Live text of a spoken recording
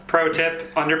Pro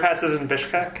tip, underpasses in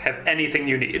Bishkek have anything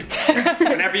you need.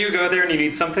 Whenever you go there and you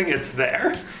need something, it's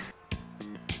there.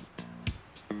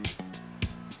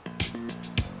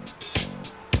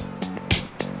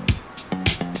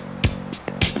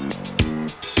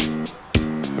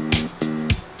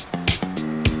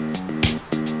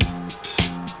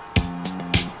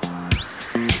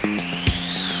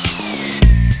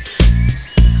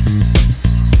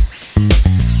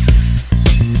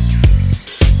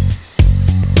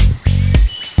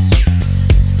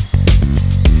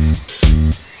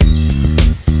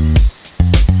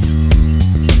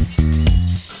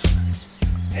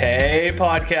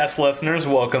 Podcast listeners,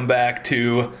 welcome back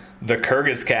to the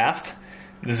Kyrgyzcast.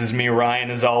 This is me,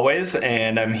 Ryan, as always,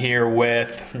 and I'm here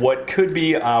with what could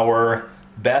be our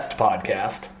best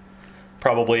podcast,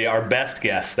 probably our best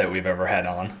guest that we've ever had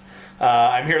on.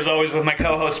 I'm here as always with my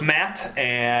co-host Matt,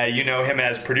 and you know him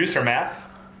as Producer Matt.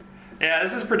 Yeah,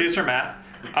 this is Producer Matt.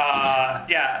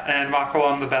 And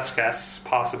Makal, the best guest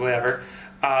possibly ever.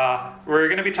 We're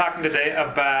going to be talking today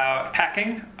about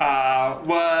packing,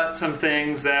 some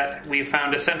things that we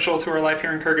found essential to our life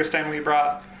here in Kyrgyzstan we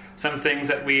brought, some things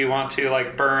that we want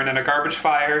to burn in a garbage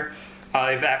fire,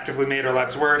 they've actively made our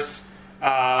lives worse,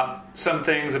 some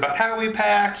things about how we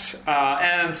packed,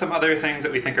 and some other things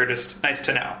that we think are just nice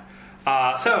to know.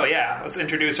 Let's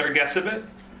introduce our guest a bit.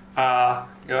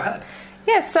 Go ahead.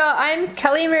 Yeah, so I'm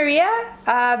Kelly Maria,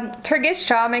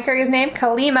 Kyrgyzcha, my Kyrgyz name,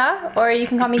 Kalima, or you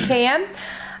can call me KM.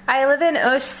 I live in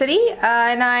Osh City,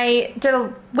 and I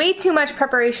did way too much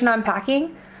preparation on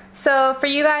packing. So for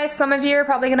you guys, some of you are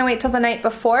probably going to wait till the night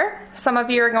before. Some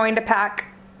of you are going to pack.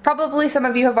 Probably some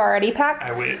of you have already packed.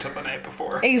 I waited till the night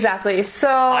before. Exactly, so...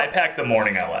 I packed the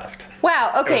morning I left.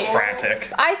 Wow, okay. It was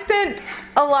frantic. I spent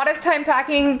a lot of time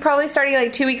packing, probably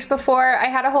starting 2 weeks before. I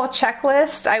had a whole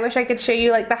checklist. I wish I could show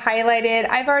you the highlighted,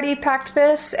 I've already packed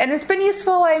this, and it's been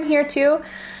useful. I'm here too.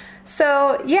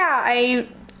 So yeah, I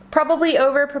probably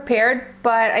over-prepared,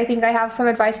 but I think I have some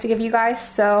advice to give you guys,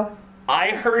 so...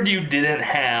 I heard you didn't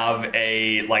have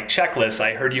a checklist.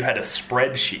 I heard you had a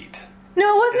spreadsheet.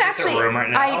 No, it wasn't Is this actually. A room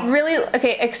right now?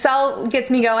 Excel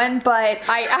gets me going, but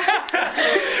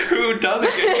I Who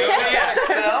doesn't get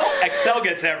going? Yeah, Excel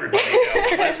gets everybody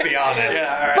going. Let's be honest.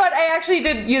 Yeah, all right. But I actually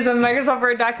did use a Microsoft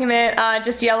Word document,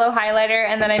 just yellow highlighter,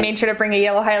 and then I made sure to bring a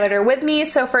yellow highlighter with me.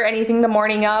 So for anything the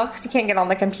morning of, because you can't get on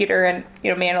the computer and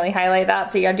manually highlight that,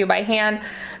 so you gotta do by hand.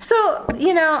 So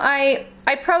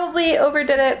I probably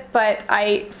overdid it, but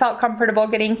I felt comfortable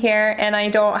getting here, and I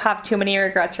don't have too many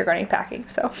regrets regarding packing.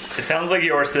 So it sounds like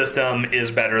your system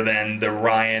is better than the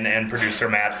Ryan and Producer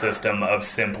Matt system of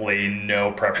simply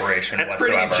no preparation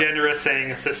whatsoever. That's pretty generous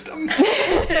saying a system.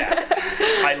 Yeah.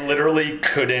 I literally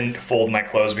couldn't fold my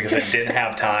clothes because I didn't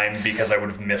have time because I would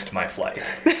have missed my flight.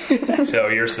 So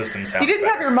your system sounds you didn't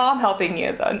better. have your mom helping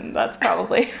you, then that's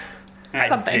probably...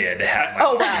 something. I did have my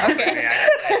Oh, wow, okay.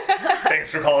 Thanks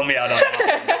for calling me out on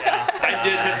that. I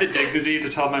did have the dignity to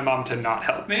tell my mom to not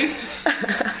help me.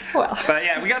 Well. But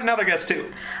yeah, we got another guest too.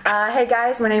 Hey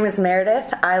guys, my name is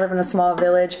Meredith. I live in a small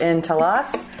village in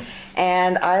Talas,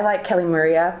 and I, like Kelly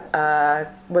Maria,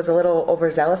 was a little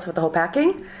overzealous with the whole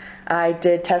packing. I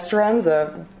did test runs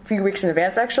a few weeks in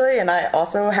advance, actually, and I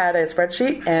also had a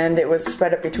spreadsheet, and it was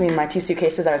spread up between my 2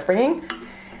 suitcases I was bringing.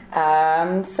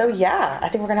 I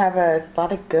think we're going to have a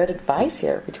lot of good advice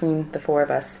here between the four of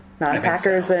us.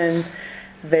 Non-packers and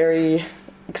very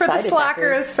excited For the slackers,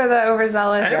 packers. for the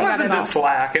overzealous. And it I got wasn't all. just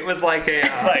slack. It was like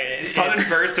a sudden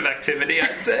burst of activity,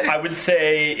 I'd say. I would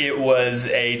say it was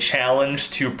a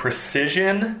challenge to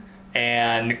precision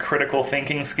and critical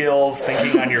thinking skills,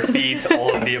 thinking on your feet,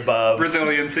 all of the above.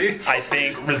 Resiliency. I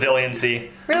think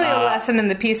resiliency. Really a lesson in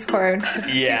the Peace Corps.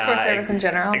 Yeah, Peace Corps service in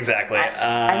general. Exactly.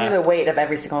 I knew the weight of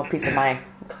every single piece of my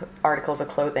articles of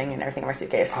clothing and everything in my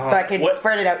suitcase, so I could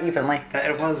spread it out evenly.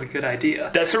 It was a good idea.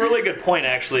 That's a really good point,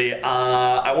 actually.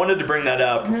 I wanted to bring that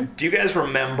up. Mm-hmm. Do you guys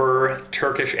remember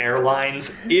Turkish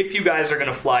Airlines? If you guys are going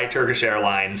to fly Turkish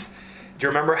Airlines, do you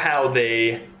remember how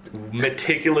they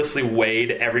meticulously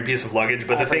weighed every piece of luggage?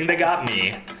 But the thing that got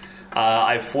me,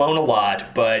 I've flown a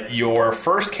lot, but your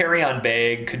first carry-on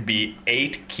bag could be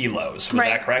 8 kilos. Was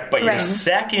that correct? But your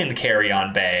second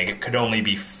carry-on bag could only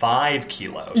be 5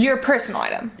 kilos. Your personal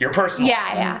item. Your personal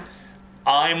item. Yeah.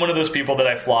 I'm one of those people that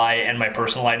I fly and my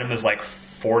personal item is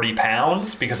 40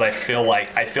 pounds because I filled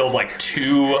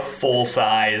 2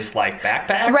 full-size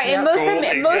backpacks. Right, and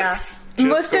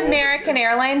most American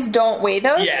airlines don't weigh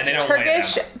those. Yeah, they don't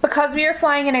Turkish, weigh them. because we are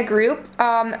flying in a group,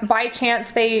 by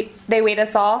chance they weight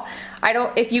us all.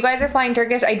 If you guys are flying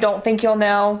Turkish, I don't think you'll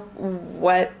know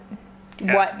what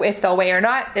what if they'll weigh or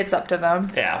not. It's up to them.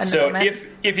 Yeah. and the So moment.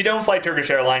 if you don't fly Turkish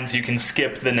Airlines, you can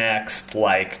skip the next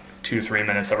like 2-3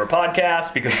 minutes of our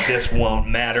podcast because this won't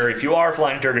matter. If you are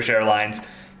flying Turkish Airlines,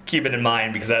 keep it in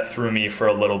mind because that threw me for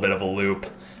a little bit of a loop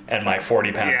and my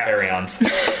 40-pound Yeah. carry-ons.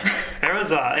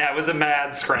 It was a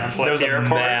mad scramble There at was the a airport.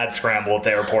 mad scramble at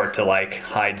the airport to like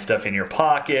hide stuff in your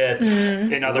pockets,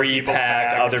 In other people's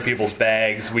repack bags. other people's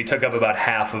bags. We took up about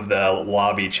half of the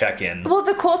lobby check-in. Well,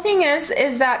 the cool thing is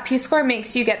that Peace Corps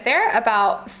makes you get there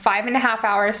about 5.5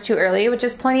 hours too early, which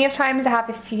is plenty of time to have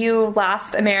a few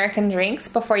last American drinks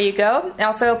before you go.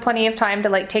 Also, plenty of time to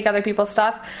like take other people's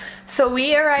stuff. So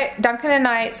we arrived. Duncan and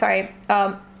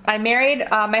I married.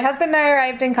 My husband and I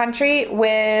arrived in country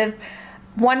with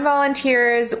one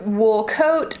volunteer's wool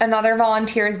coat, another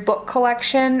volunteer's book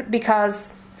collection,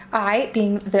 because I,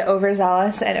 being the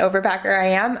overzealous and overpacker I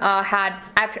am, had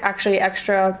actually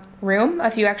extra room, a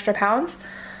few extra pounds.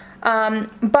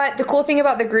 But the cool thing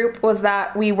about the group was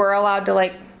that we were allowed to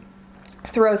like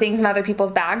throw things in other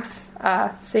people's bags.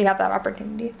 So you have that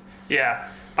opportunity. Yeah.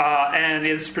 And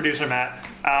this is producer Matt.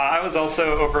 I was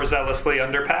also overzealously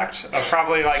underpacked.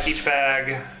 Probably like each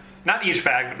bag, not each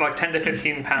bag, but like 10 to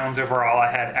 15 pounds overall, I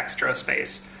had extra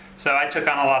space. So I took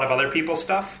on a lot of other people's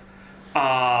stuff.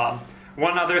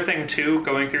 One other thing, too,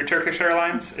 going through Turkish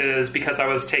Airlines is because I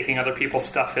was taking other people's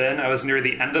stuff in, I was near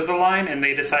the end of the line, and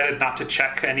they decided not to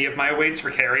check any of my weights for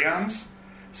carry-ons.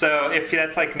 So if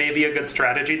that's like maybe a good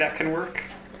strategy that can work,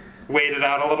 wait it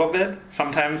out a little bit.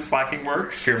 Sometimes slacking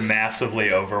works. If you're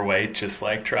massively overweight, just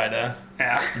like try to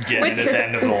Yeah. get With in at your- the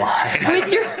end of the line.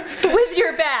 with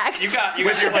your bags. You got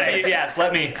With your plenty- bag, yes.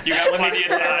 Let me plenty of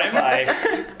time.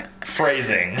 like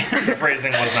phrasing. The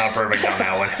phrasing was not perfect on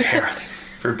that one.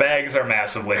 If your bags are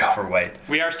massively overweight,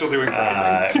 We are still doing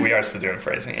phrasing. we are still doing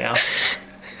phrasing. Yeah.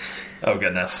 Oh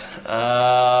goodness.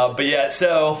 But yeah.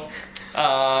 So.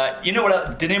 You know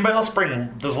what? Did anybody else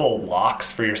bring those little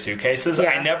locks for your suitcases? Yeah.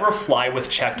 I never fly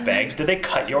with checked bags. Did they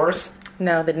cut yours?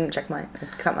 No, they didn't check mine. They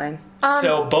cut mine.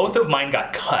 So both of mine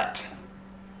got cut.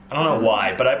 I don't know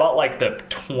why, but I bought like the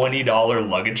 $20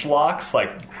 luggage locks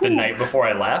like the night before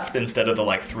I left instead of the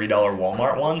like $3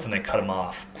 Walmart ones, and they cut them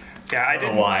off. Yeah, I don't know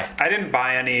didn't. why. I didn't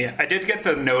buy any. I did get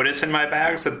the notice in my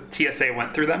bag, so TSA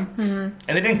went through them.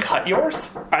 And they didn't cut yours?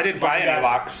 I didn't buy any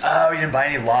locks. Oh, you didn't buy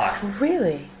any locks.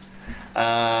 Really?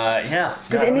 Yeah.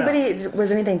 Did I don't know. anybody?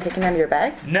 Was anything taken out of your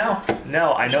bag? No.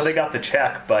 I know they got the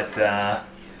check, but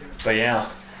yeah.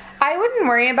 I wouldn't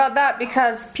worry about that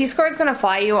because Peace Corps is going to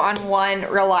fly you on one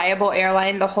reliable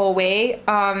airline the whole way.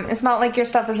 It's not like your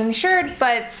stuff is insured,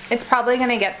 but it's probably going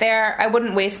to get there. I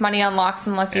wouldn't waste money on locks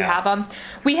unless you Yeah. have them.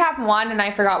 We have one, and I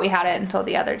forgot we had it until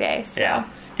the other day. So. Yeah.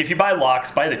 If you buy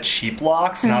locks, buy the cheap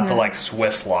locks, not the like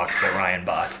Swiss locks that Ryan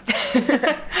bought.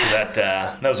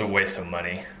 that was a waste of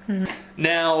money.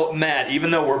 Now, Matt,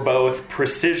 even though we're both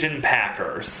precision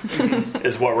packers,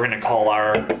 is what we're going to call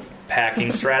our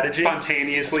packing strategy.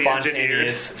 Spontaneously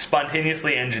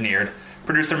Spontaneously engineered.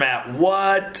 Producer Matt,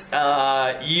 what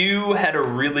you had a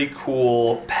really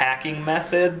cool packing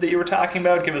method that you were talking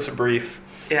about. Give us a brief.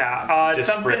 Yeah, it's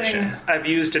Description. something I've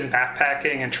used in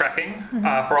backpacking and trekking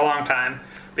for a long time.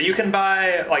 But you can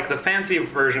buy like the fancy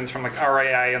versions from like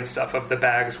RAI and stuff of the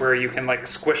bags where you can like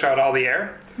squish out all the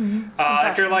air.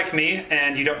 If you're like me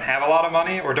and you don't have a lot of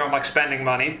money or don't like spending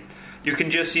money, you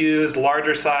can just use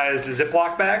larger sized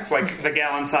Ziploc bags, like the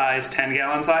gallon sized, 10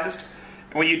 gallon sized.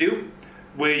 And what you do,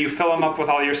 you fill them up with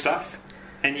all your stuff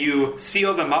and you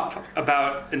seal them up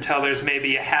about until there's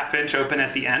maybe a ½ inch open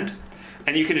at the end.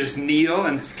 And you can just kneel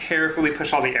and carefully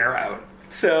push all the air out.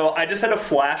 So I just had a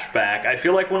flashback. I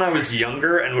feel like when I was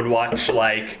younger and would watch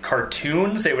like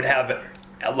cartoons, they would have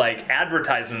like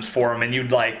advertisements for them, and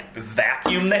you'd like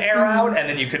vacuum the air out, and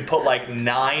then you could put like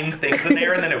 9 things in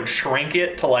there, and then it would shrink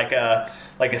it to like a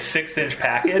 6-inch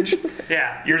package.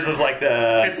 Yeah. Yours is like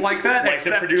the It's like that, like the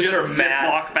except producer just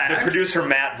Matt, Ziploc bags. the producer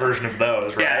Matt version of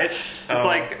those, Yeah, right? it's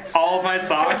like all of my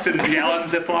socks in gallon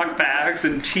Ziploc bags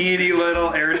and teeny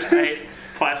little airtight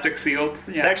plastic sealed.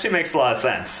 It Yeah, actually makes a lot of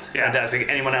sense. Yeah. Fantastic.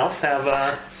 Anyone else have?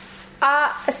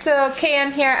 So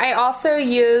KM here, I also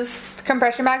use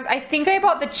compression bags. I think I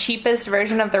bought the cheapest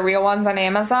version of the real ones on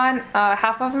Amazon.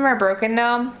 Half of them are broken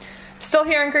now. Still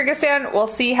here in Kyrgyzstan. We'll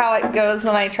see how it goes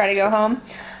when I try to go home.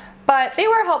 But they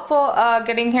were helpful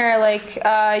getting here. Like,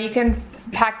 you can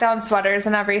pack down sweaters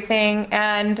and everything,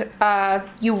 and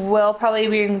you will probably be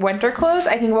wearing winter clothes.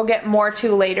 I think we'll get more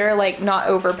to later, like not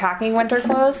overpacking winter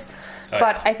clothes.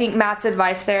 But I think Matt's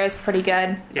advice there is pretty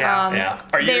good. Yeah, Yeah.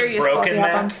 Are they're yours useful if broken, you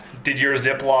have Matt? them. Did your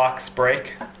Ziplocs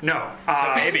break? no.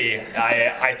 So maybe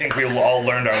I think we all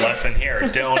learned our lesson here.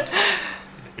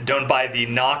 Don't buy the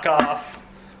knockoff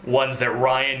ones that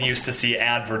Ryan used to see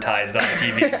advertised on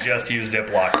TV. Just use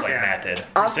Ziplocs like Matt did.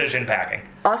 Precision packing.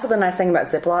 Also, the nice thing about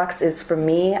Ziplocs is, for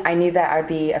me, I knew that I'd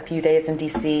be a few days in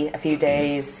DC, a few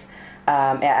days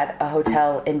at a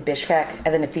hotel in Bishkek,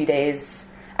 and then a few days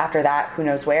after that, who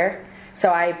knows where.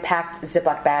 So I packed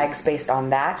Ziploc bags based on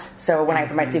that. So when I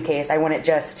opened my suitcase, I wouldn't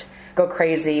just go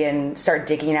crazy and start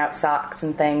digging out socks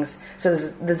and things. So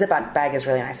the Ziploc bag is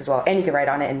really nice as well. And you can write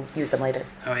on it and use them later.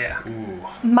 Oh, yeah.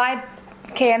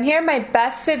 Okay, I'm here. My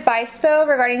best advice, though,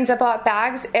 regarding Ziploc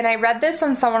bags, and I read this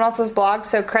on someone else's blog,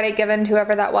 so credit given to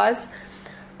whoever that was.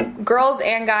 Girls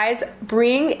and guys,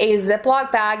 bring a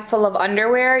Ziploc bag full of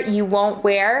underwear you won't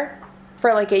wear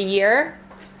for like a year.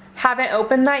 Haven't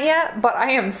opened that yet, but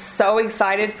I am so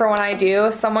excited for when I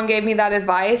do. Someone gave me that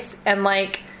advice, and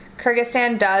like,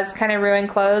 Kyrgyzstan does kind of ruin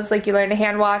clothes. Like, you learn to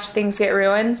hand wash, things get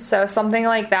ruined. So something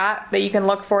like that you can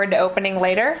look forward to opening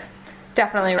later,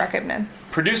 definitely recommend.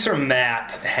 Producer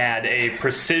Matt had a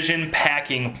precision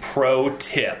packing pro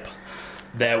tip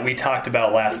that we talked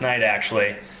about last night,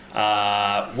 actually.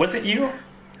 Was it you?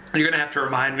 You're going to have to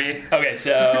remind me. Okay,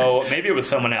 so maybe it was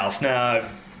someone else. No,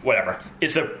 whatever.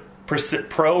 It's a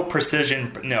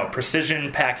precision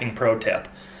packing pro tip.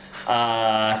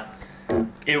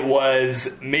 It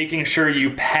was making sure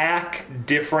you pack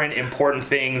different important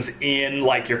things in,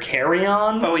 like, your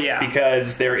carry-ons. Oh, yeah.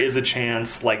 Because there is a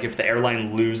chance, like, if the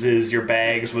airline loses your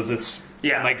bags,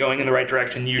 am I going in the right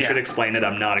direction? You should explain it.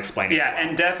 I'm not explaining it. Yeah,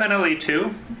 and definitely,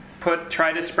 too,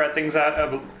 try to spread things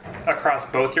out across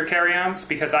both your carry-ons,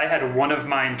 because I had one of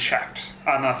mine checked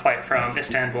on the flight from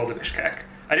Istanbul to Bishkek.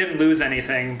 I didn't lose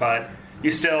anything, but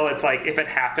it's like, if it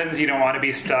happens, you don't want to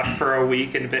be stuck for a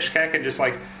week in Bishkek and just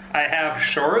like, I have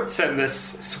shorts and this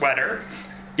sweater.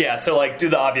 Yeah, so like, do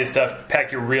the obvious stuff.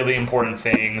 Pack your really important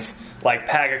things. Like,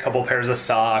 pack a couple pairs of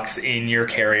socks in your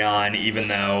carry-on, even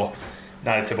though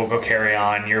not a typical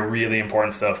carry-on. Your really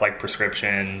important stuff like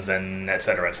prescriptions and et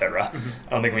cetera, et cetera. Mm-hmm. I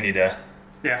don't think we need to...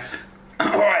 Yeah.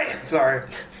 Oi, sorry.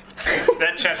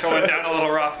 That Chetchel went down a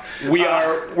little rough.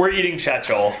 We're eating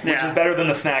Chetchel, which is better than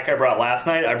the snack I brought last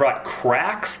night. I brought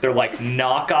Cracks. They're like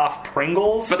knockoff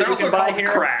Pringles. But they're also called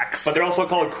Cracks. But they're also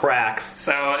called Cracks.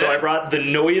 So I brought the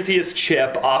noisiest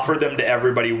chip, offered them to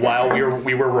everybody while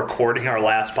we were recording our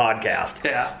last podcast.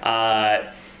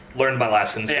 Yeah. Learned my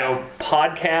lesson. Yeah. So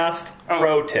podcast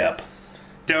pro tip.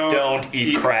 Don't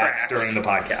eat cracks during the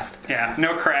podcast. Yeah,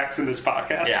 no cracks in this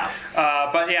podcast. Yeah.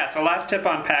 So last tip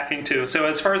on packing too. So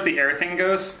as far as the air thing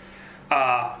goes,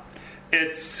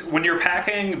 it's when you're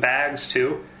packing bags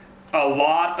too, a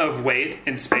lot of weight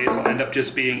and space will end up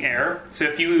just being air. So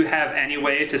if you have any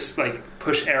way to like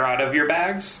push air out of your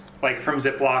bags, like from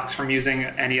Ziplocs, from using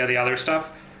any of the other stuff,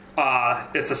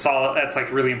 that's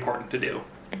like really important to do.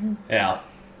 Yeah.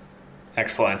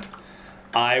 Excellent.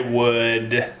 I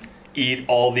would eat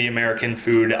all the American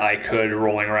food I could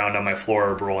rolling around on my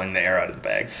floor, rolling the air out of the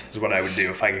bags is what I would do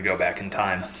if I could go back in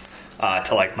time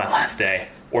to like my last day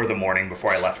or the morning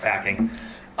before I left packing.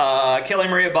 Kelly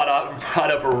Maria brought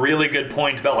up a really good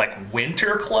point about like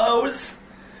winter clothes.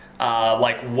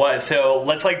 So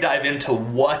let's like dive into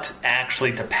what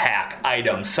actually to pack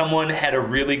items. Someone had a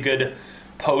really good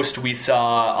post we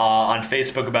saw on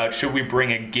Facebook about should we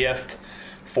bring a gift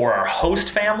for our host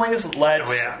families.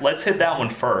 Let's hit that one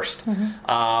first.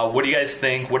 Mm-hmm. What do you guys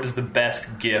think? What is the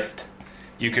best gift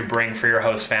you could bring for your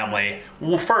host family?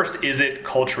 Well, first, is it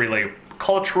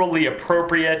culturally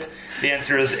appropriate? The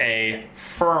answer is a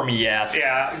firm yes.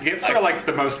 Yeah, gifts are like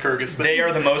the most Kyrgyz thing. They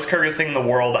are the most Kyrgyz thing in the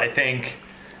world, I think.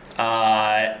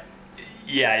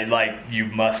 You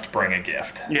must bring a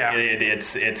gift. Yeah.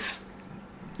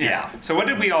 Yeah. So what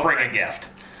did we all bring a gift?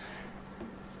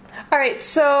 All right,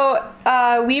 so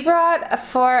we brought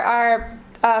for our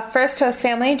first host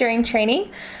family during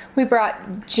training, we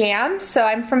brought jam. So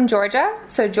I'm from Georgia,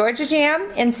 so Georgia jam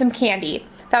and some candy.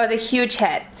 That was a huge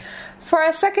hit. For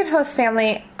our second host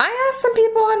family, I asked some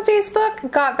people on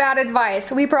Facebook, got bad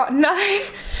advice. We brought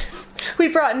knives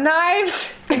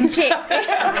and jam. Getting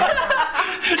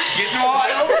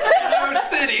wild in our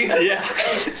city. Yeah.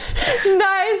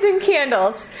 Knives and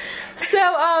candles. So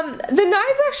the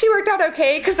knives actually worked out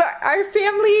okay because our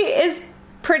family is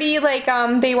pretty like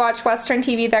they watch Western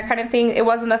TV, that kind of thing. It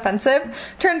wasn't offensive.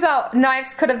 Turns out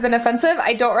knives could have been offensive.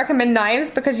 I don't recommend knives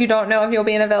because you don't know if you'll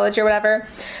be in a village or whatever.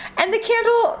 And the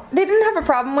candle they didn't have a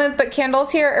problem with, but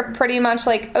candles here are pretty much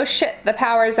like, oh shit, the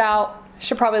power's out.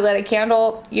 Should probably light a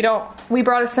candle. We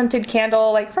brought a scented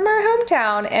candle like from our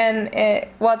hometown and it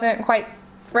wasn't quite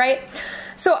right.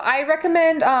 So I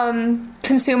recommend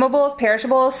consumables,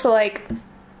 perishables. So like,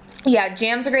 yeah,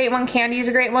 jam's a great one. Candy's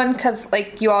a great one because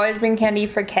like you always bring candy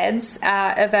for kids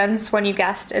at events when you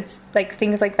guest. It's like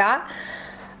things like that.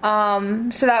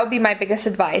 So that would be my biggest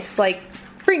advice. Like,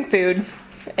 bring food,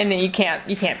 and then you can't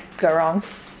go wrong.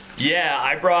 Yeah,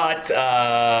 I brought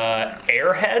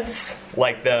Airheads,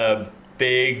 like the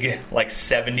big, like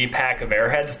 70 pack of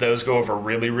Airheads. Those go over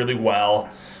really, really well.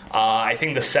 I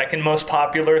think the second most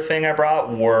popular thing I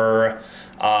brought were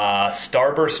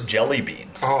Starburst jelly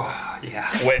beans. Oh, yeah.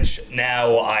 Which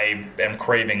now I am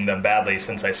craving them badly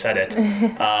since I said it.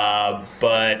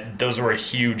 But those were a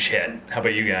huge hit. How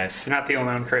about you guys? You're not the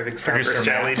only one craving Producer Starburst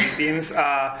jelly Matt. beans.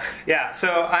 Yeah,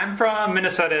 so I'm from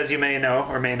Minnesota, as you may know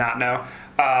or may not know.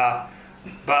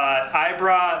 But I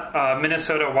brought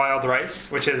Minnesota wild rice,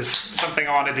 which is something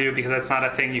I want to do because it's not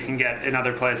a thing you can get in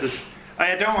other places.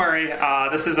 Don't worry,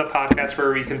 this is a podcast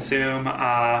where we consume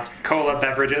cola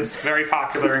beverages, very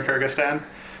popular in Kyrgyzstan,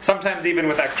 sometimes even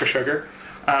with extra sugar.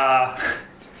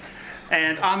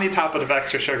 And on the top of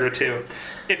extra sugar, too,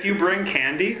 if you bring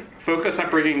candy, focus on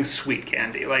bringing sweet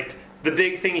candy. Like, the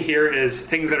big thing here is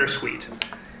things that are sweet.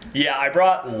 Yeah, I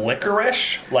brought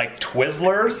licorice, like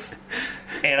Twizzlers,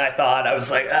 and I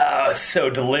was like, oh, it's so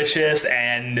delicious,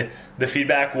 and the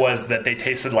feedback was that they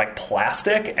tasted like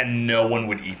plastic and no one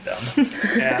would eat them.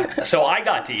 Yeah. So I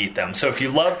got to eat them. So if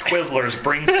you love Twizzlers,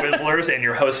 bring Twizzlers and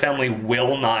your host family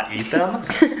will not eat them,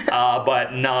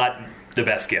 but not the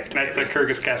best gift. That's a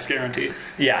Kyrgyzcast guarantee.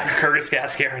 Yeah,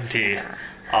 Kyrgyzgas guarantee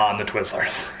on the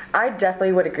Twizzlers. I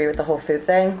definitely would agree with the whole food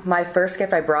thing. My first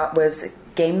gift I brought was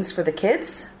games for the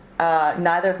kids.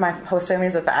 Neither of my host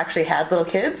families have actually had little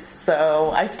kids,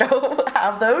 so I still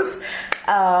have those.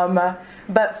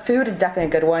 But food is definitely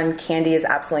a good one. Candy is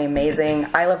absolutely amazing.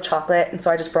 I love chocolate, and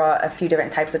so I just brought a few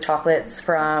different types of chocolates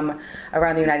from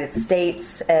around the United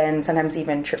States, and sometimes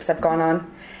even trips I've gone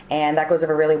on. And that goes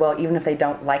over really well, even if they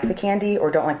don't like the candy or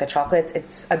don't like the chocolates.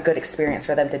 It's a good experience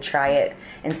for them to try it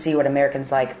and see what Americans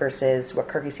like versus what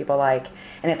Kyrgyz people like.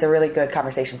 And it's a really good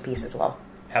conversation piece as well.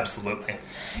 Absolutely.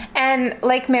 And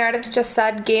like Meredith just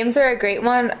said, games are a great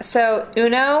one. So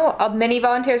Uno, many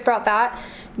volunteers brought that.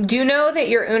 Do know that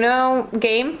your Uno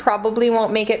game probably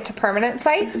won't make it to permanent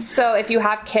sites. So if you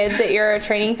have kids at your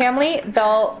training family,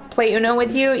 they'll play Uno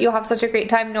with you. You'll have such a great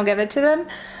time, and you'll give it to them.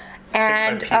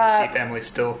 And my PhD family's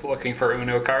still looking for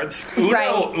Uno cards. Right.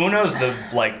 Uno's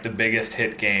the biggest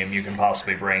hit game you can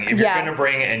possibly bring. If you're Yeah. going to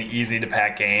bring an easy to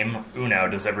pack game, Uno.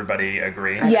 Does everybody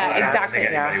agree? Yeah, I don't exactly.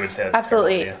 think anybody would say that's a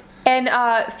absolutely. terrible idea. And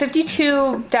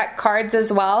 52 deck cards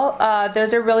as well.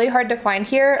 Those are really hard to find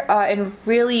here and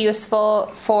really useful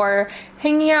for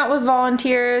hanging out with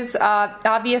volunteers.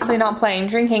 Obviously not playing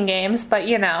drinking games, but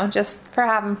just for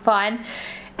having fun.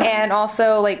 And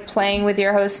also like playing with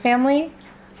your host family.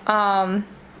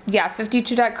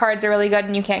 52 deck cards are really good,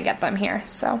 and you can't get them here.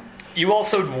 So You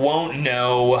also won't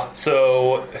know,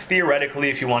 so theoretically,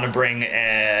 if you want to bring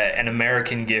an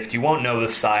American gift, you won't know the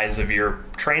size of your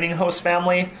training host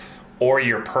family or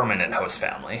your permanent host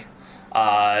family.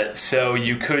 So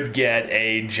you could get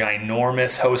a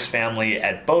ginormous host family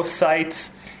at both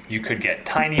sites. You could get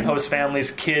tiny host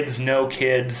families, kids, no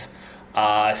kids.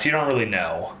 So you don't really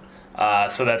know.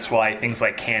 So that's why things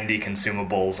like candy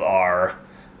consumables are,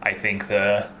 I think,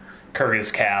 the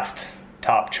Kyrgyzcast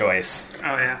top choice.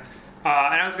 Oh, yeah.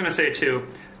 And I was going to say, too,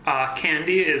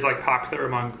 candy is, like, popular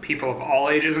among people of all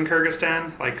ages in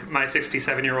Kyrgyzstan. Like, my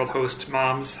 67-year-old host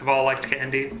moms have all liked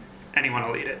candy. Anyone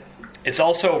will eat it. It's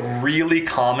also really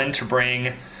common to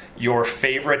bring your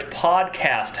favorite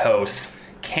podcast hosts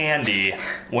candy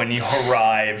when you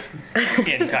arrive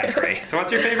in country. So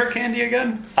what's your favorite candy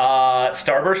again?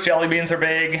 Starburst jelly beans are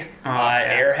big.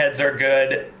 Yeah. Airheads are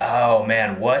good. Oh,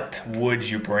 man, what would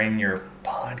you bring your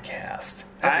podcast?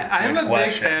 I'm a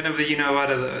big fan of the,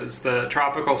 what are those? The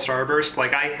tropical Starburst.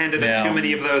 Like, I handed No. too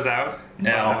many of those out.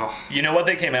 No. You know what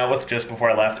they came out with just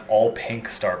before I left? All pink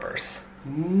Starbursts.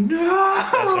 No!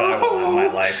 That's what I want in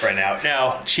my life right now.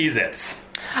 Now, Cheez-Its.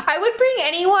 I would bring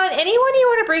anyone you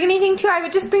want to bring anything to. I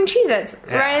would just bring Cheez-Its.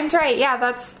 Yeah. Ryan's right. Yeah,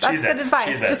 that's good Cheez-Its,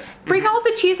 advice. Cheez-Its. Just bring all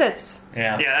the Cheez-Its.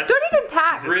 Yeah. Yeah, Don't even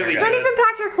pack. Really Don't good. even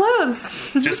pack your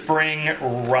clothes. Just bring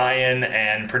Ryan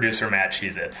and producer Matt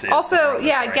Cheez-Its. Also,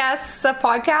 guests, a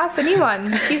podcast,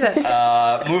 anyone.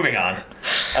 Cheez-Its. Moving on.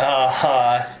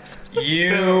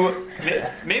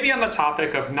 Maybe on the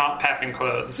topic of not packing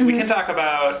clothes, we can talk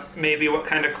about maybe what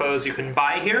kind of clothes you can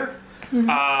buy here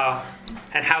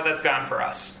and how that's gone for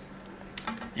us.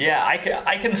 Yeah,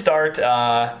 I can start,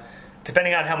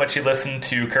 depending on how much you listen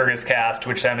to Kyrgyzcast,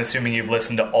 which I'm assuming you've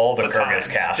listened to all the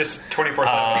Kyrgyzcast. Just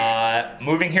 24/7.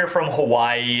 Moving here from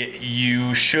Hawaii,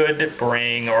 you should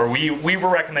bring, or we were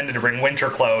recommended to bring winter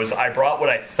clothes. I brought what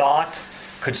I thought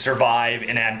could survive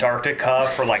in Antarctica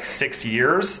for like 6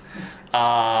 years.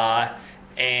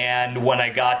 And when I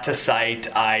got to site,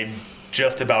 I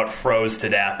just about froze to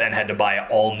death and had to buy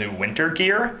all new winter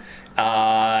gear.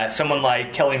 Someone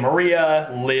like Kelly Maria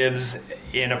lives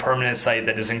in a permanent site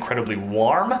that is incredibly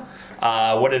warm.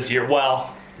 What is your,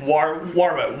 well, warmer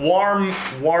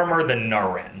than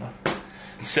Narin.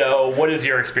 So what is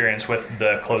your experience with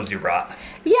the clothes you brought?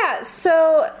 Yeah,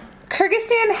 so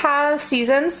Kyrgyzstan has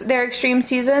seasons. They're extreme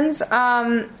seasons.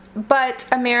 But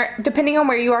depending on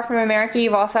where you are from America,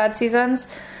 you've also had seasons.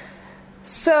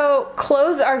 So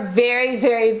clothes are very,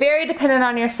 very, very dependent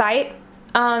on your site.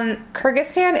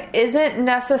 Kyrgyzstan isn't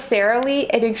necessarily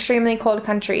an extremely cold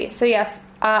country. So yes,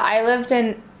 I live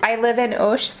in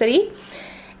Osh city,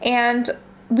 and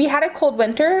we had a cold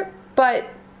winter, but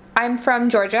I'm from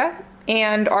Georgia,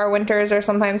 and our winters are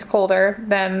sometimes colder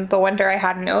than the winter I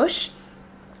had in Osh.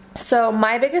 So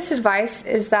my biggest advice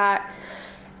is that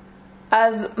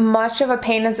as much of a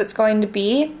pain as it's going to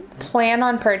be, plan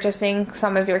on purchasing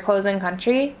some of your clothes in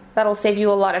country. That'll save you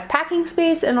a lot of packing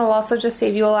space, and it'll also just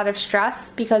save you a lot of stress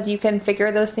because you can figure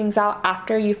those things out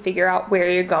after you figure out where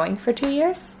you're going for 2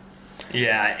 years.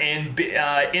 Yeah, and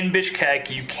in Bishkek,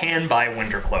 you can buy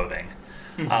winter clothing.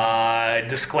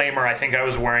 Disclaimer, I think I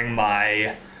was wearing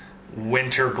my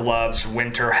winter gloves,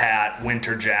 winter hat,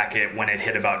 winter jacket when it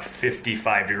hit about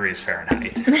 55 degrees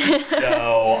Fahrenheit.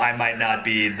 So I might not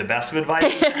be the best of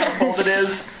advice on how cold it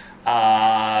is.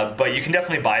 But you can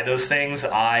definitely buy those things.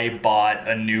 I bought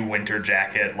a new winter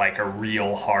jacket, like a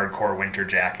real hardcore winter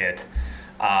jacket,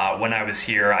 when I was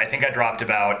here. I think I dropped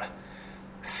about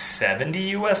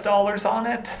 $70 on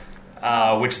it,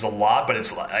 which is a lot, but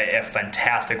it's a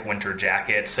fantastic winter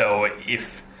jacket. So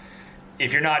if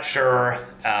you're not sure,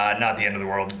 not the end of the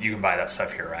world, you can buy that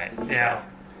stuff here, right? Yeah.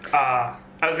 So.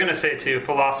 I was going to say, too,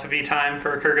 philosophy time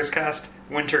for Kyrgyzcast.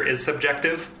 Winter is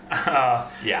subjective.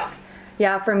 Yeah.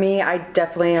 Yeah, for me, I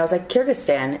was like,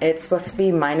 Kyrgyzstan, it's supposed to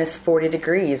be minus 40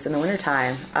 degrees in the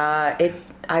wintertime.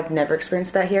 I've never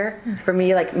experienced that here. For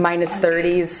me, like minus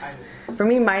 30s. For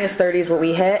me, minus 30 is what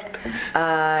we hit.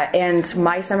 And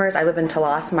my summers, I live in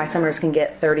Talas, my summers can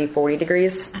get 30, 40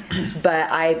 degrees.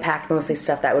 But I packed mostly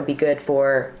stuff that would be good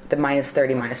for the minus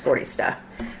 30, minus 40 stuff.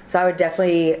 So I would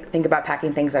definitely think about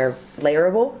packing things that are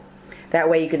layerable. That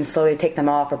way you can slowly take them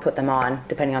off or put them on,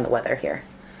 depending on the weather here.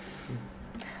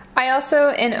 I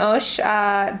also, in Osh,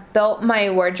 built my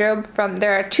wardrobe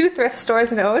there are 2 thrift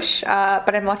stores in Osh,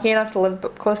 but I'm lucky enough to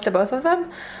live close to both of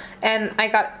them. And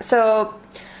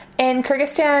in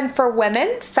Kyrgyzstan, for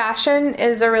women, fashion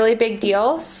is a really big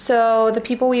deal. So the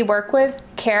people we work with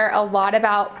care a lot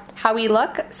about how we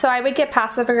look. So I would get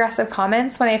passive-aggressive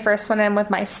comments when I first went in with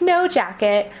my snow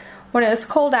jacket when it was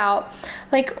cold out.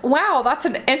 Like, wow, that's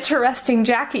an interesting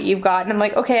jacket you've got. And I'm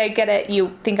like, okay, I get it.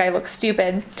 You think I look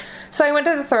stupid. So I went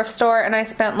to the thrift store and I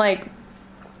spent like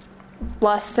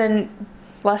less than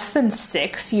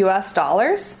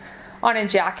 $6 on a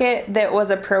jacket that was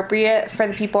appropriate for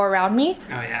the people around me.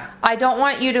 Oh, yeah. I don't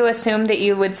want you to assume that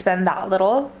you would spend that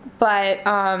little, but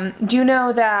do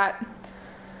know that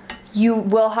you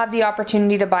will have the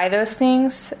opportunity to buy those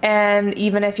things. And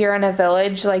even if you're in a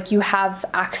village, like, you have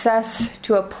access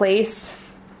to a place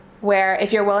where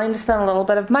if you're willing to spend a little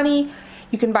bit of money,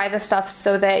 you can buy the stuff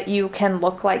so that you can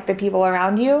look like the people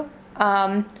around you.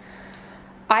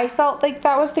 I felt like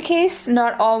that was the case.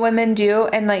 Not all women do,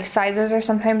 and like sizes are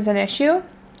sometimes an issue.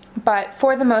 But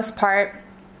for the most part,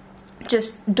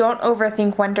 just don't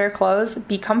overthink winter clothes.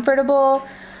 Be comfortable,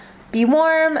 be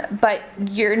warm, but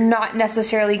you're not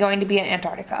necessarily going to be in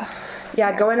Antarctica.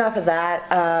 Yeah, going off of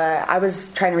that, I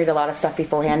was trying to read a lot of stuff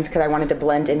beforehand because I wanted to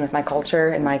blend in with my culture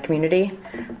and my community.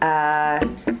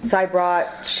 So I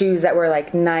brought shoes that were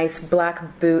like nice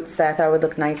black boots that I thought would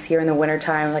look nice here in the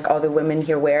wintertime, like all the women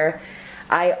here wear.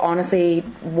 I honestly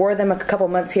wore them a couple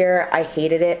months here. I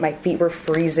hated it. My feet were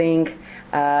freezing.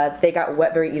 They got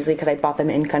wet very easily because I bought them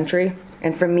in country.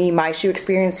 And for me, my shoe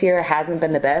experience here hasn't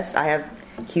been the best. I have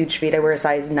huge feet. I wear a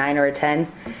size 9 or a 10.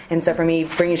 And so for me,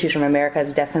 bringing shoes from America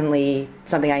is definitely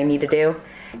something I need to do.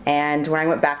 And when I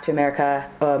went back to America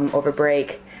over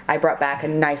break, I brought back a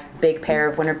nice big pair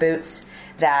of winter boots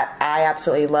that I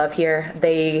absolutely love here.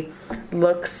 They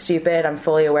look stupid. I'm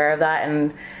fully aware of that.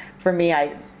 And for me,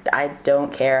 I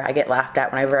don't care. I get laughed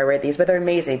at whenever I wear these, but they're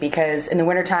amazing because in the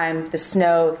wintertime, the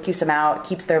snow keeps them out,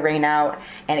 keeps the rain out,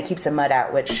 and it keeps the mud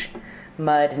out, which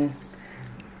mud and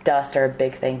dust are a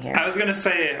big thing here. I was going to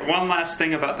say one last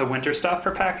thing about the winter stuff for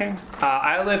packing.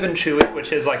 I live in Chewit,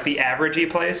 which is like the averagey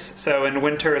place. So in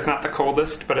winter, it's not the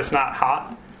coldest, but it's not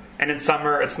hot. And in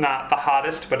summer, it's not the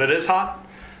hottest, but it is hot.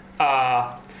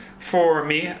 For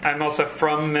me, I'm also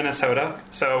from Minnesota.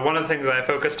 So one of the things that I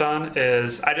focused on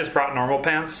is I just brought normal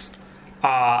pants.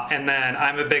 And then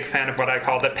I'm a big fan of what I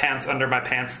call the pants under my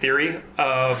pants theory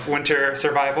of winter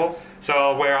survival. So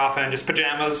I'll wear often just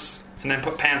pajamas and then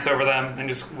put pants over them and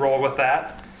just roll with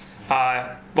that.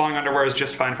 Long underwear is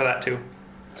just fine for that too.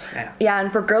 Yeah,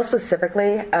 and for girls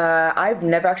specifically, I've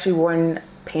never actually worn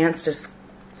pants to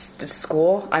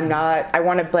school. I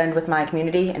want to blend with my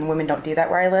community, and women don't do that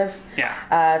where I live.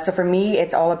 Yeah. So for me,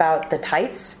 it's all about the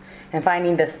tights and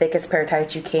finding the thickest pair of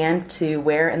tights you can to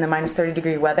wear in the minus 30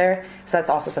 degree weather. So that's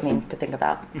also something to think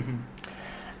about. Mm-hmm.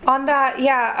 On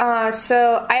that,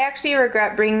 so I actually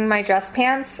regret bringing my dress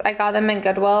pants. I got them in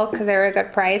Goodwill because they were a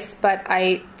good price, but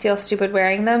I feel stupid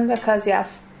wearing them because,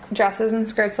 yes, dresses and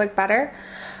skirts look better.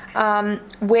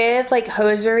 With like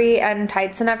hosiery and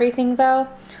tights and everything though,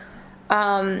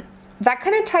 that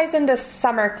kind of ties into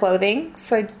summer clothing,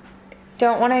 so I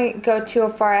don't want to go too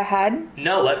far ahead.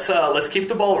 No, let's keep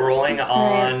the ball rolling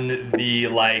on the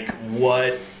like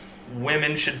what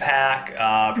women should pack.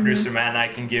 Producer Matt and I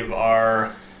can give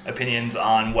our opinions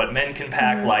on what men can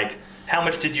pack. Like, how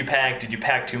much did you pack? Did you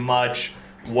pack too much?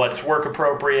 What's work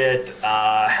appropriate?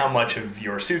 How much of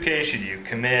your suitcase should you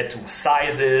commit?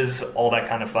 Sizes, all that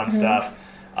kind of fun stuff.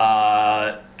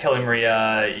 Kelly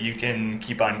Maria, you can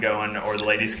keep on going, or the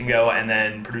ladies can go, and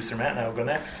then Producer Matt and I will go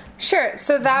next. Sure.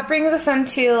 So that brings us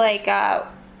into like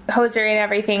hosiery and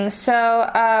everything. So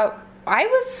I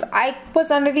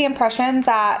was under the impression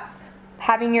that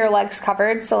having your legs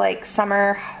covered, so like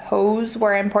summer hose,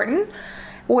 were important.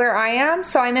 Where I am,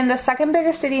 so I'm in the second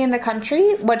biggest city in the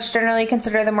country, which generally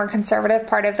consider the more conservative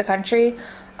part of the country.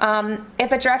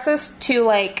 If it dresses to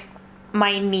like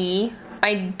my knee,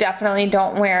 I definitely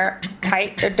don't wear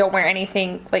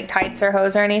anything like tights or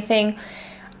hose or anything.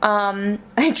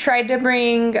 I tried to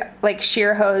bring like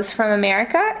sheer hose from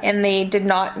America, and they did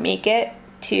not make it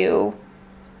to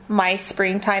my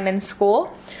springtime in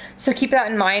school. So keep that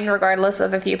in mind, regardless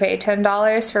of if you pay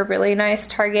 $10 for really nice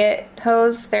Target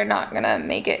hose, they're not going to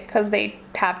make it because they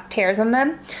have tears in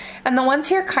them. And the ones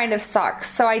here kind of suck.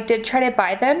 So I did try to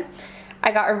buy them.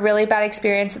 I got a really bad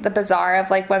experience at the bazaar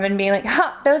of like women being like,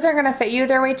 those aren't going to fit you,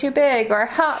 they're way too big. Or,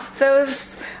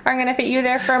 those aren't going to fit you,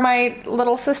 they're for my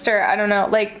little sister. I don't know.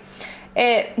 Like,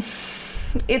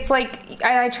 it's like,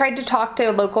 I tried to talk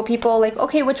to local people, like,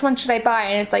 okay, which one should I buy?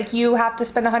 And it's like, you have to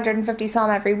spend 150 some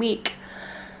every week.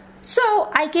 So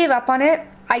I gave up on it.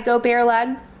 I go bare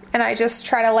leg, and I just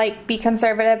try to like be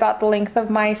conservative about the length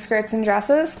of my skirts and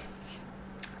dresses.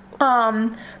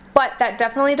 But that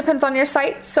definitely depends on your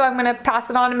site. So I'm going to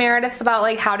pass it on to Meredith about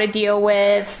like how to deal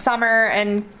with summer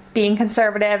and being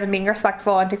conservative and being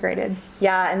respectful and degraded.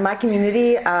 Yeah, in my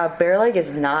community, bare leg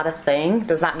is not a thing.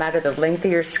 Does not matter the length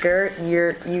of your skirt.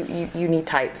 You need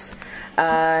tights.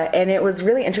 And it was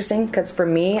really interesting because for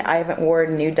me, I haven't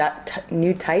worn nude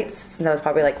tights since I was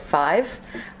probably like 5.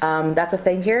 That's a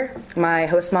thing here. My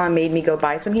host mom made me go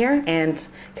buy some here, and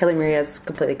Kelly Maria is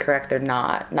completely correct. They're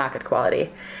not good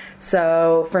quality.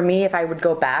 So for me, if I would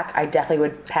go back, I definitely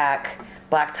would pack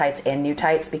black tights and nude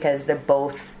tights because they're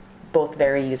both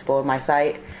very useful in my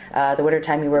site. The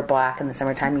wintertime you wear black, and the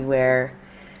summertime you wear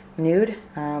nude.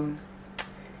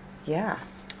 Yeah.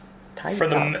 For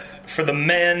the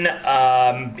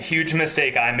men, huge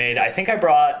mistake I made. I think I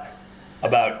brought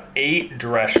about 8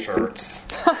 dress shirts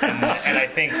and I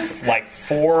think like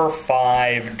 4 or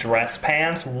 5 dress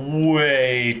pants.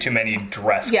 Way too many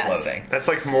dress clothing. That's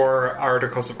like more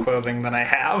articles of clothing than I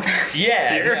have.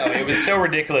 Yeah, no, it was so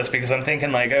ridiculous because I'm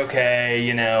thinking like, okay,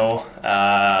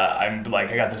 I'm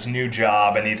like, I got this new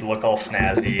job, I need to look all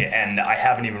snazzy, and I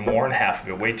haven't even worn half of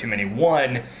it. Way too many.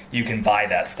 One, you can buy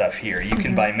that stuff here. You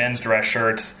can buy men's dress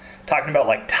shirts. Talking about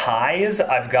like ties,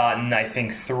 I've gotten I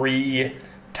think 3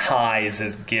 ties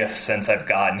as gifts since I've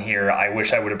gotten here. I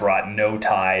wish I would have brought no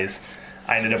ties.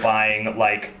 I ended up buying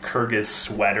like Kyrgyz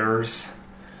sweaters,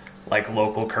 like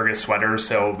local Kyrgyz sweaters,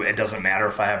 so it doesn't matter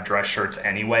if I have dress shirts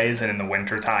anyways, and in the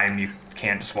wintertime you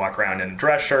can't just walk around in a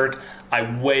dress shirt. I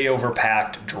way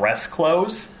overpacked dress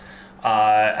clothes.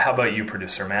 How about you,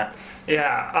 Producer Matt? Yeah,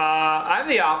 I'm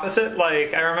the opposite.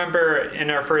 Like, I remember in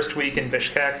our first week in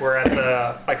Bishkek, we're at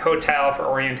the like hotel for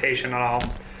orientation and all.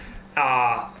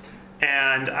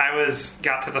 And I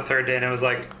got to the 3rd day and I was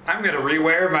like, I'm going to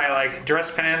rewear my like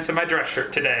dress pants and my dress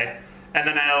shirt today. And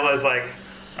then I was like,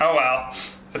 oh well,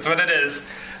 that's what it is.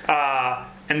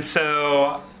 And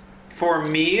so for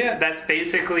me, that's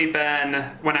basically been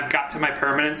when I've got to my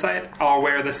permanent site, I'll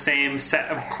wear the same set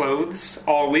of clothes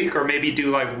all week or maybe do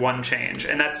like one change.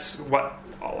 And that's what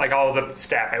like all of the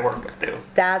staff I work with do.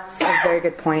 That's a very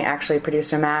good point, actually,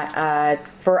 Producer Matt.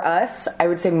 For us, I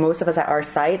would say most of us at our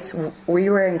sites,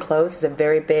 re-wearing clothes is a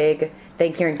very big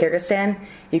thing here in Kyrgyzstan.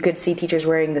 You could see teachers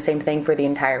wearing the same thing for the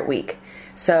entire week.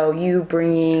 So you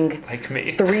bringing Like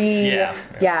me.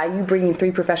 you bringing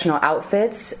 3 professional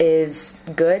outfits is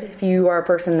good. If you are a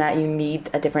person that you need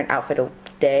a different outfit a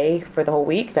day for the whole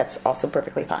week, that's also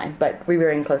perfectly fine. But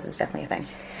rewearing clothes is definitely a thing.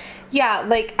 Yeah,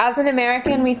 like as an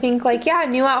American, we think like, yeah,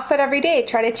 new outfit every day,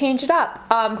 try to change it up.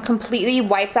 Completely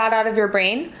wipe that out of your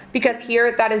brain, because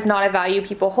here that is not a value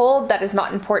people hold. That is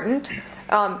not important.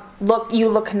 You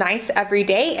look nice every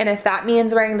day, and if that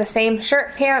means wearing the same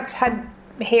shirt, pants,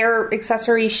 hair,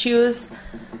 accessories, shoes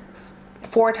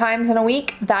 4 times in a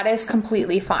week, that is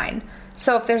completely fine.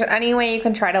 So if there's any way you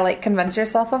can try to like convince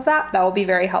yourself of that, that will be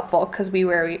very helpful, because we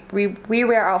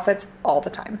wear outfits all the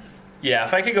time. Yeah,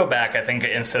 if I could go back, I think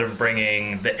instead of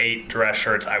bringing the 8 dress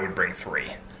shirts, I would bring 3.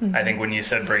 Mm-hmm. I think when you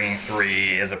said bringing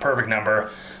 3 is a perfect number.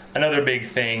 Another big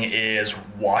thing is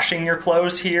washing your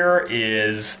clothes here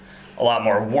is a lot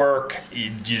more work. You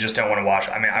just don't want to wash.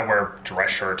 I mean, I wear dress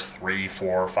shirts 3,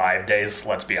 4, 5 days.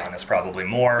 Let's be honest, probably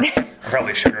more. I'm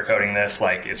probably sugarcoating this.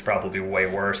 Like, it's probably way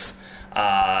worse.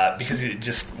 Because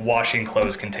just washing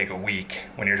clothes can take a week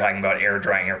when you're talking about air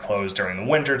drying your clothes during the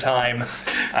winter time.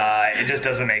 It just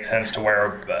doesn't make sense to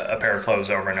wear a pair of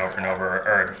clothes over and over and over,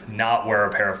 or not wear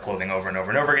a pair of clothing over and over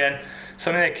and over again.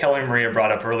 Something that Kelly Maria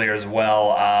brought up earlier as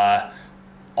well.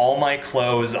 All my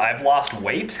clothes, I've lost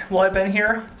weight while I've been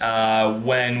here.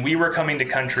 When we were coming to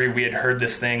country, we had heard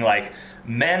this thing like,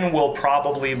 men will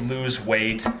probably lose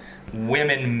weight,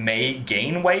 women may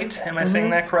gain weight. Am I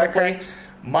saying that correctly? Correct.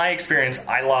 My experience,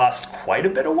 I lost quite a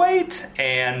bit of weight,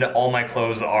 and all my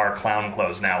clothes are clown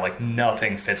clothes now. Like,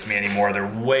 nothing fits me anymore. They're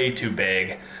way too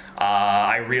big.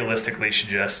 I realistically should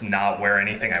just not wear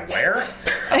anything I wear.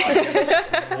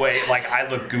 I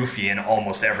look goofy in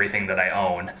almost everything that I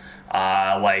own.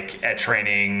 Like, at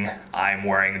training, I'm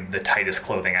wearing the tightest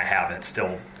clothing I have, and it's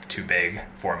still too big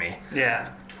for me. Yeah.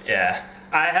 Yeah.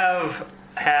 I have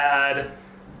had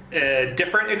a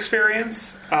different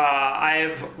experience.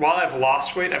 While I've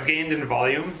lost weight, I've gained in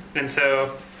volume, and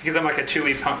so because I'm like a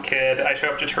chewy punk kid, I show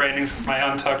up to trainings with my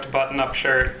untucked button-up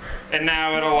shirt, and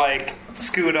now it'll like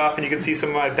scoot up, and you can see some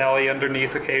of my belly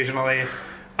underneath occasionally.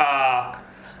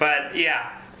 But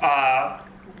yeah,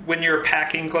 when you're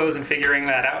packing clothes and figuring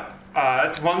that out,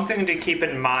 it's one thing to keep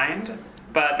in mind,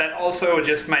 but that also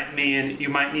just might mean you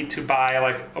might need to buy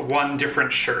like one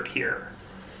different shirt here,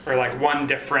 or like one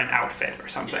different outfit or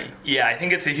something. Yeah, I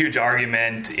think it's a huge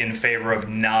argument in favor of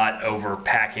not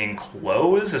overpacking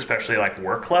clothes, especially like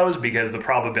work clothes, because the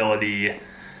probability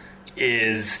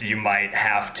is you might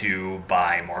have to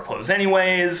buy more clothes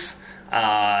anyways,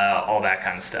 all that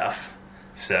kind of stuff.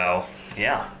 So,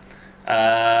 yeah.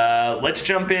 Let's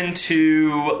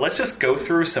just go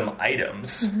through some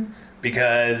items,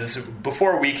 because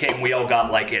before we came, we all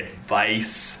got like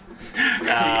advice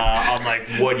on like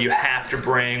what you have to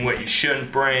bring, what you shouldn't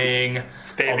bring, all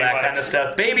that wipes. kind of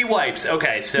stuff. Baby wipes.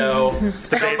 Okay, so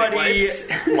somebody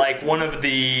like one of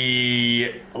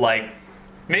the like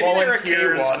Maybe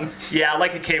volunteers, they're a K1. yeah,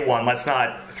 like a K1. Let's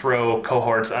not throw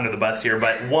cohorts under the bus here,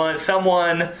 but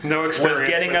someone No was experience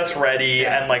getting with us ready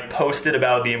yeah. and like posted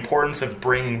about the importance of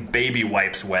bringing baby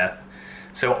wipes with.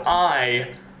 So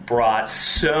I brought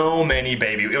so many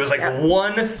it was like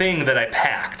one thing that I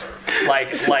packed.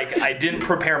 Like I didn't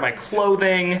prepare my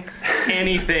clothing,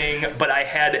 anything, but I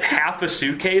had half a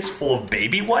suitcase full of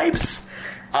baby wipes,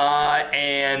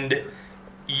 and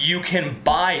you can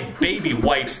buy baby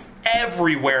wipes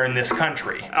everywhere in this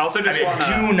country. I also just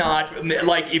do not,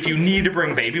 like, if you need to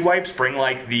bring baby wipes, bring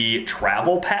like the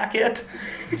travel packet.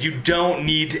 You don't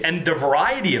need, and the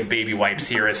variety of baby wipes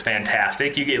here is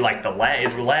fantastic. You get like the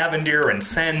lavender and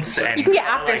scents, and you can get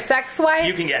after sex wipes.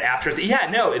 You can get after,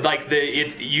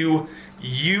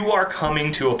 you are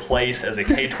coming to a place as a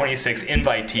K26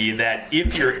 invitee that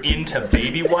if you're into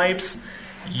baby wipes,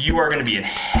 you are going to be in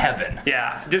heaven.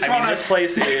 Yeah, this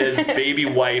place is baby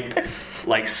wipe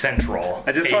like central.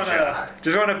 I just Asia.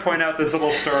 want to point out this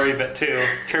little story bit too.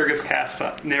 Kyrgyz cast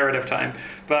narrative time.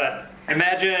 But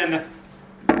imagine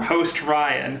host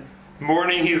Ryan,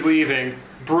 morning he's leaving,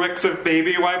 bricks of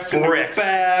baby wipes in a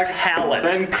bag, pallets,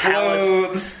 then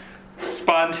clothes.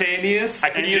 Spontaneous I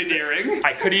could have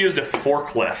used a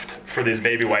forklift for these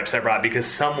baby wipes I brought, because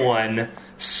someone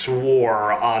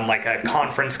swore on like a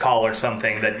conference call or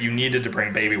something that you needed to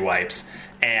bring baby wipes,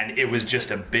 and it was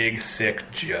just a big sick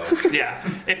joke. Yeah,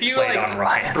 if you Played on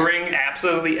Ryan. bring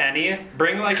absolutely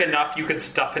bring like enough you could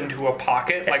stuff into a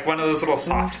pocket, like one of those little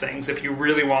soft things if you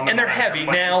really want them. And they're heavy.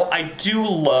 Now, I do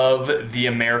love the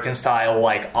American style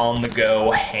like on the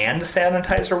go hand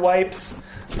sanitizer wipes.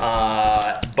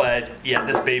 But yeah,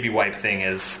 this baby wipe thing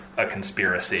is a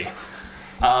conspiracy.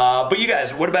 But you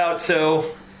guys, what about,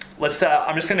 so let's,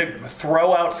 I'm just going to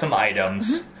throw out some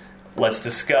items. let's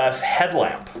discuss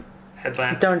headlamp.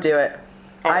 Headlamp. Don't do it.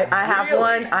 Oh, I have really?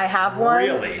 one. I have one.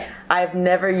 Really? I've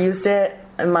never used it,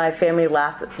 and my family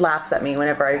laughs at me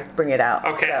whenever I bring it out.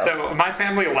 Okay, so my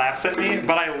family laughs at me,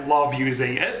 but I love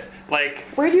using it. Like,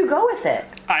 where do you go with it?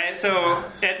 so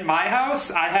at my house,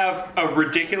 I have a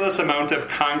ridiculous amount of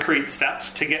concrete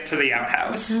steps to get to the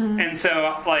outhouse, and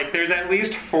so like there's at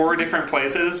least 4 different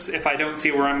places. If I don't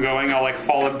see where I'm going, I'll like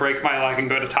fall and break my leg and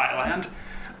go to Thailand.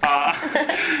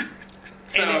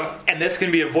 And this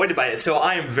can be avoided by it. So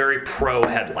I am very pro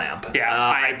headlamp. Yeah,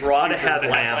 I brought a super into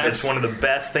headlamp. headlamps. It's one of the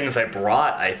best things I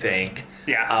brought, I think.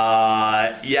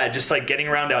 Yeah. Just like getting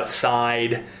around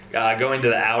outside, going to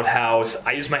the outhouse.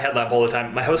 I use my headlamp all the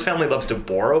time. My host family loves to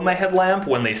borrow my headlamp.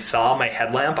 When they saw my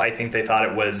headlamp, I think they thought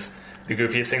it was the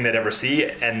goofiest thing they'd ever seen,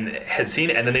 and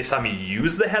then they saw me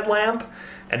use the headlamp,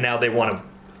 and now they want to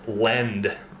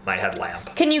lend my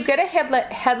headlamp. Can you get a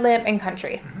headlamp in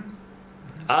country?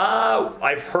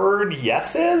 I've heard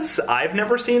yeses. I've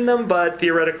never seen them, but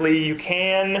theoretically you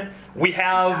can. We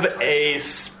have a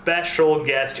special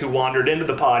guest who wandered into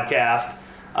the podcast.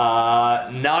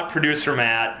 Not producer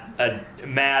Matt.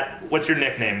 Matt, what's your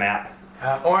nickname, Matt?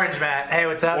 Orange Matt. Hey,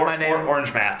 what's up?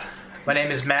 Orange Matt. My name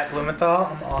is Matt Blumenthal.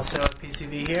 I'm also a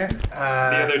PCV here. The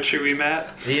other Chewy Matt.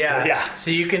 Yeah.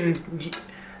 So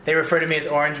they refer to me as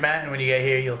Orange Matt, and when you get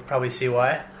here, you'll probably see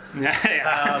why.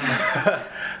 Yeah.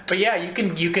 But yeah, you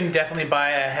can definitely buy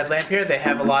a headlamp here. They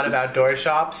have a lot of outdoor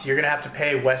shops. You're gonna have to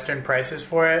pay Western prices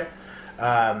for it.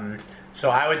 So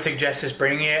I would suggest just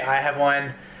bringing it. I have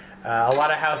one. A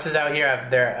lot of houses out here have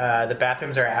the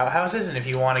bathrooms are outhouses, and if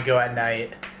you want to go at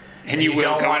night, And you will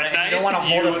don't go want at to, night. you don't want to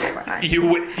hold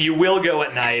You will go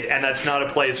at night, and that's not a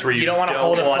place where you don't want to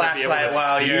hold a wanna be able flashlight to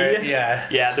while see.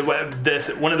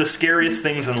 you're One of the scariest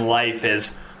things in life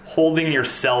is holding your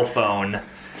cell phone.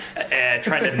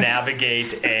 Trying to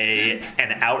navigate an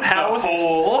outhouse. The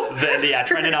hole.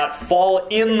 Trying to not fall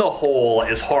in the hole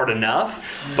is hard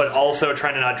enough, but also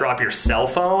trying to not drop your cell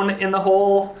phone in the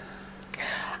hole.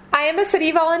 I am a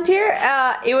city volunteer.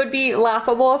 It would be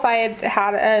laughable if I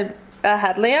had a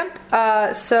headlamp.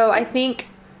 So I think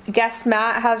guest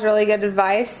Matt has really good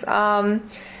advice.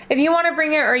 If you want to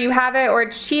bring it or you have it or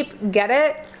it's cheap, get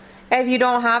it. If you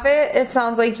don't have it, it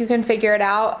sounds like you can figure it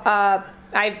out.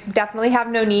 I definitely have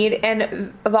no need.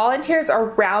 And volunteers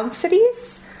around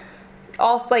cities,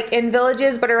 also like in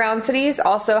villages but around cities,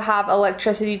 also have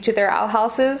electricity to their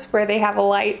outhouses where they have a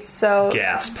light. So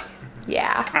Gasp.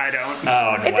 yeah. I don't.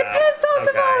 Oh, no, It depends on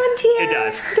the volunteer. It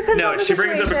does. Depends on the she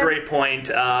brings up a situation. great point.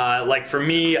 Like for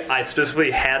me, I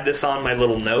specifically had this on my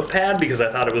little notepad because I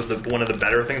thought it was one of the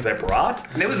better things I brought.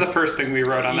 And it was the first thing we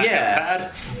wrote on that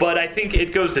notepad. But I think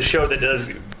it goes to show that it does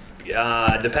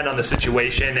depend on the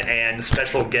situation, and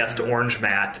special guest Orange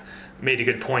Matt made a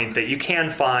good point that you can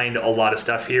find a lot of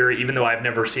stuff here, even though I've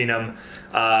never seen them.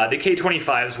 The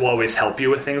K25s will always help you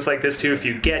with things like this too. If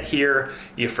you get here,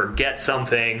 you forget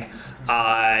something,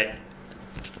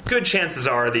 good chances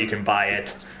are that you can buy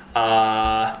it.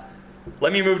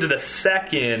 Let me move to the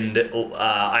second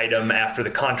item after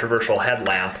the controversial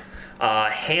headlamp,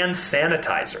 hand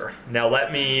sanitizer. Now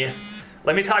let me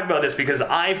talk about this because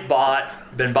I've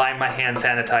been buying my hand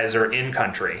sanitizer in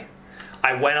country.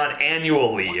 I went on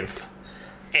annual leave,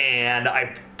 and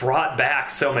I brought back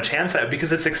so much hand sanitizer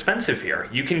because it's expensive here.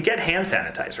 You can get hand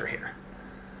sanitizer here.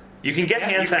 You can get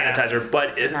hand sanitizer,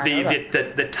 but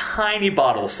the tiny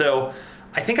bottle. So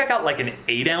I think I got like an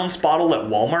 8-ounce bottle at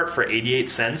Walmart for 88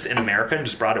 cents in America and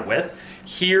just brought it with.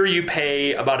 Here you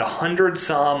pay about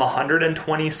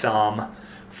 120 some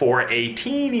for a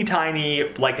teeny tiny,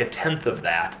 like a tenth of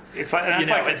that. It's like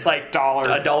it's like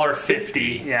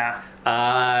 $1.50. Yeah.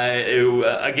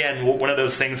 Again, one of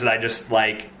those things that I just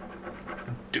like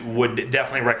would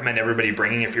definitely recommend everybody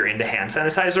bringing if you're into hand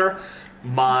sanitizer.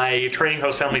 My training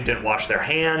host family didn't wash their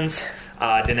hands,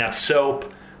 didn't have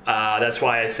soap. That's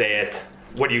why I say it.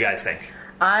 What do you guys think?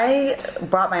 I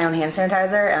brought my own hand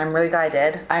sanitizer, and I'm really glad I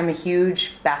did. I'm a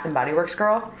huge Bath and Body Works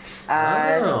girl,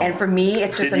 and for me,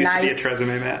 it's just Did a used to nice. be a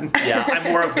Tresemme man. Yeah, I'm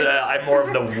more of the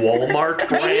Walmart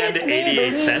brand it's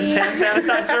 88 cents hand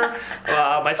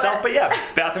sanitizer myself. But yeah,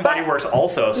 Bath and Body Works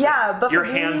also. So Yeah, but your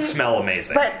for me- hands smell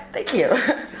amazing. But thank you.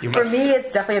 You For must- me,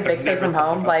 it's definitely a big I've thing never from thought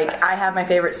home. about Like that. I have my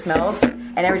favorite smells,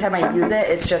 and every time I use it,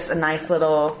 it's just a nice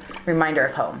little reminder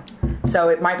of home. So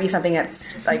it might be something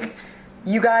that's like.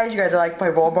 You guys are like my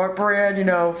Walmart brand,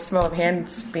 smell of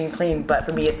hands being clean. But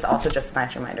for me, it's also just a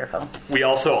nice reminder of home. We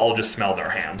also all just smell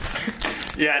their hands.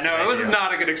 Yeah, no, it was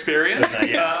not a good experience.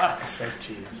 Yeah. Sweet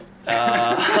cheese.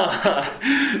 Yeah,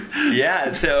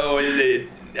 so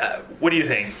What do you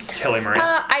think, Kelly Marie?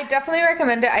 I definitely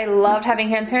recommend it. I loved having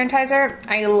hand sanitizer.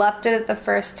 I left it at the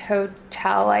first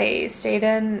hotel I stayed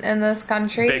in this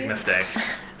country. Big mistake.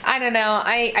 I don't know.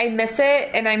 I miss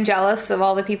it, and I'm jealous of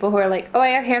all the people who are like, "Oh, I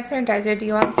have hand sanitizer. Do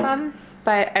you want some?"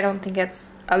 But I don't think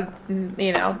it's a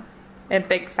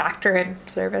big factor in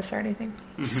service or anything.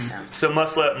 Mm-hmm. So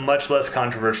much less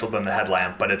controversial than the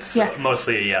headlamp, but it's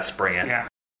mostly a yes. Bring it. Yeah.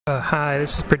 Hi,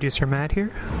 this is producer Matt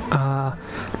here.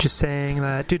 Just saying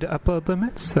that due to upload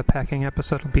limits, the packing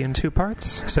episode will be in 2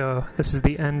 parts. So this is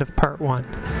the end of part 1.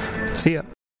 See ya.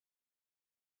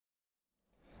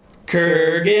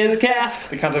 Kyrgyzcast.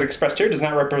 The content expressed here does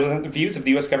not represent the views of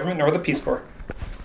the U.S. government nor the Peace Corps.